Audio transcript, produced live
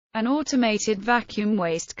An automated vacuum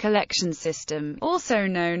waste collection system, also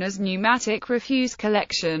known as pneumatic refuse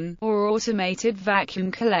collection, or automated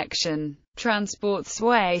vacuum collection, transports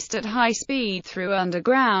waste at high speed through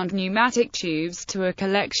underground pneumatic tubes to a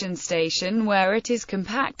collection station where it is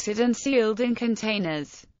compacted and sealed in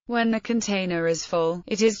containers. When the container is full,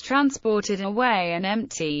 it is transported away and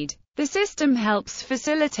emptied. The system helps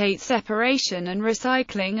facilitate separation and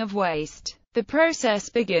recycling of waste. The process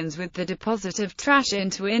begins with the deposit of trash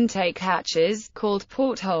into intake hatches, called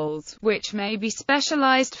portholes, which may be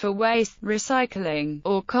specialized for waste, recycling,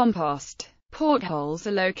 or compost. Portholes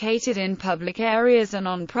are located in public areas and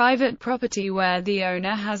on private property where the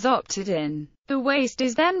owner has opted in. The waste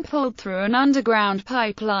is then pulled through an underground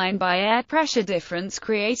pipeline by air pressure difference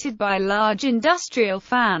created by large industrial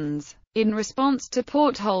fans, in response to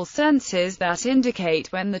porthole sensors that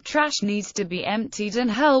indicate when the trash needs to be emptied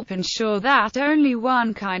and help ensure that only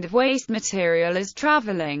one kind of waste material is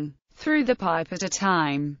traveling through the pipe at a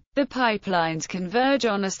time. The pipelines converge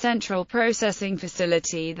on a central processing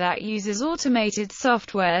facility that uses automated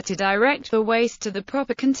software to direct the waste to the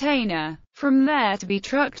proper container, from there to be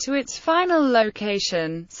trucked to its final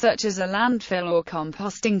location, such as a landfill or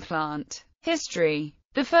composting plant. History.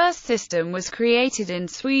 The first system was created in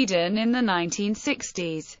Sweden in the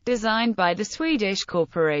 1960s, designed by the Swedish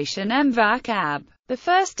corporation AVAC AB. The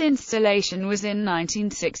first installation was in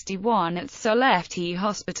 1961 at Sollefteå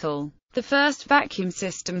Hospital. The first vacuum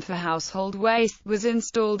system for household waste was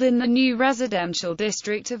installed in the new residential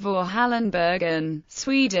district of Orhallenbergen,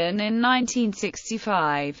 Sweden in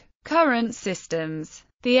 1965. Current systems.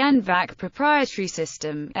 The AVAC proprietary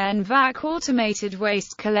system, AVAC automated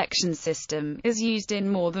waste collection system, is used in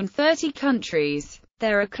more than 30 countries.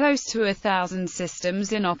 There are close to 1,000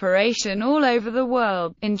 systems in operation all over the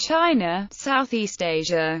world, in China, Southeast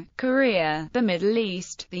Asia, Korea, the Middle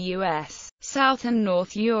East, the US, South and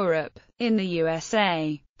North Europe. In the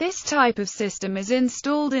USA, this type of system is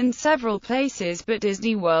installed in several places, but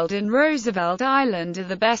Disney World and Roosevelt Island are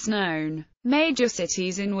the best known. Major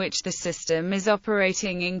cities in which the system is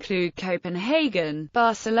operating include Copenhagen,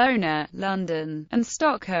 Barcelona, London, and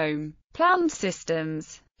Stockholm. Planned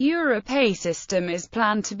systems. A system is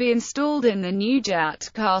planned to be installed in the new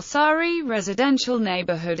Basotxerri residential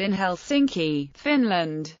neighborhood in Helsinki,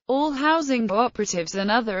 Finland. All housing cooperatives and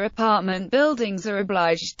other apartment buildings are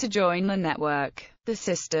obliged to join the network. The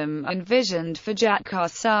system, envisioned for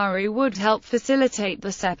Basotxerri, would help facilitate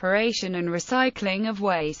the separation and recycling of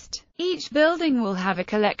waste. Each building will have a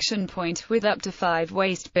collection point with up to 5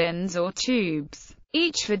 waste bins or tubes,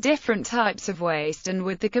 each for different types of waste and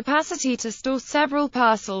with the capacity to store several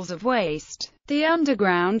parcels of waste. The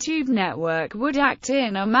underground tube network would act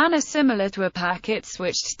in a manner similar to a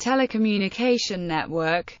packet-switched telecommunication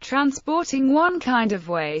network, transporting one kind of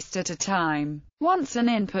waste at a time. Once an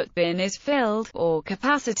input bin is filled, or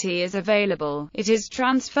capacity is available, it is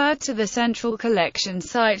transferred to the central collection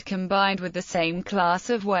site combined with the same class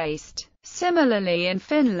of waste. Similarly in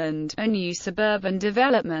Finland, a new suburban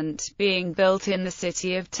development, being built in the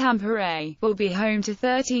city of Tampere, will be home to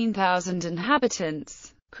 13,000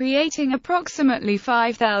 inhabitants, creating approximately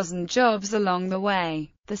 5,000 jobs along the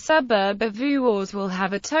way. The suburb of Vuors will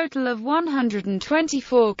have a total of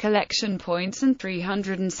 124 collection points and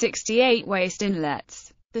 368 waste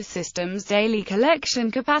inlets. The system's daily collection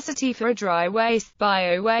capacity for dry waste,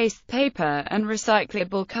 bio-waste, paper, and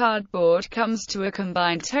recyclable cardboard comes to a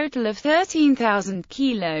combined total of 13,000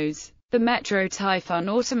 kilos. The Metro Typhon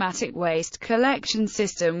automatic waste collection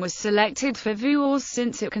system was selected for Vuors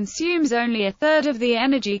since it consumes only a third of the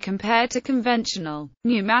energy compared to conventional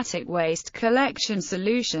pneumatic waste collection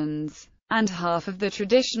solutions, and half of the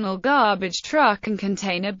traditional garbage truck and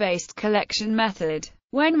container-based collection method.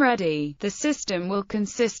 When ready, the system will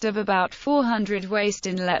consist of about 400 waste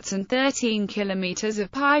inlets and 13 kilometers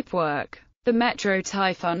of pipework. The Metro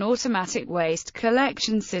Typhon automatic waste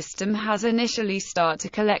collection system has initially started to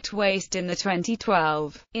collect waste in the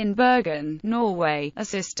 2012. In Bergen, Norway, a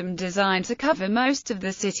system designed to cover most of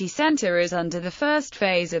the city centre is under the first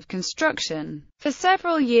phase of construction. For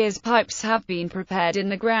several years pipes have been prepared in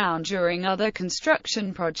the ground during other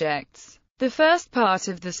construction projects. The first part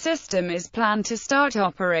of the system is planned to start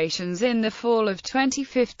operations in the fall of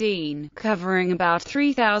 2015, covering about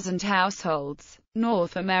 3,000 households.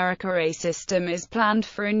 North America. A system is planned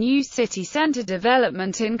for a new city center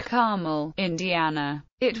development in Carmel, Indiana.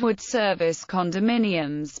 It would service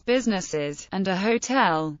condominiums, businesses, and a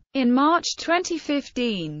hotel. In March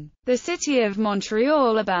 2015, the city of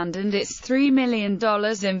Montreal abandoned its $3 million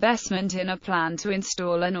investment in a plan to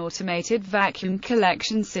install an automated vacuum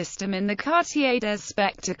collection system in the Quartier des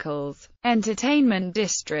Spectacles entertainment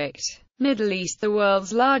district. Middle East. The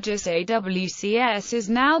world's largest AWCS is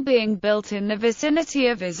now being built in the vicinity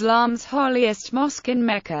of Islam's holiest mosque in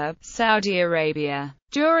Mecca, Saudi Arabia.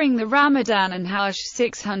 During the Ramadan and Hajj,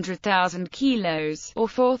 600,000 kilos, or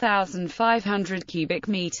 4,500 cubic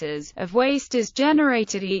meters, of waste is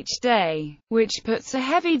generated each day, which puts a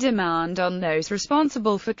heavy demand on those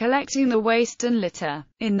responsible for collecting the waste and litter.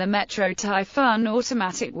 In the Metro Typhoon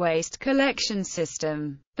automatic waste collection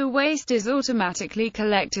system, the waste is automatically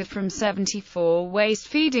collected from 74 waste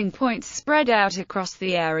feeding points spread out across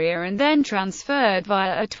the area and then transferred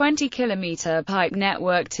via a 20-kilometer pipe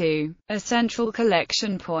network to a central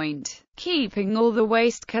collection point, keeping all the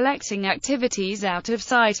waste collecting activities out of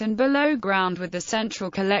sight and below ground, with the central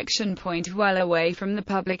collection point well away from the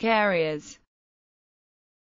public areas.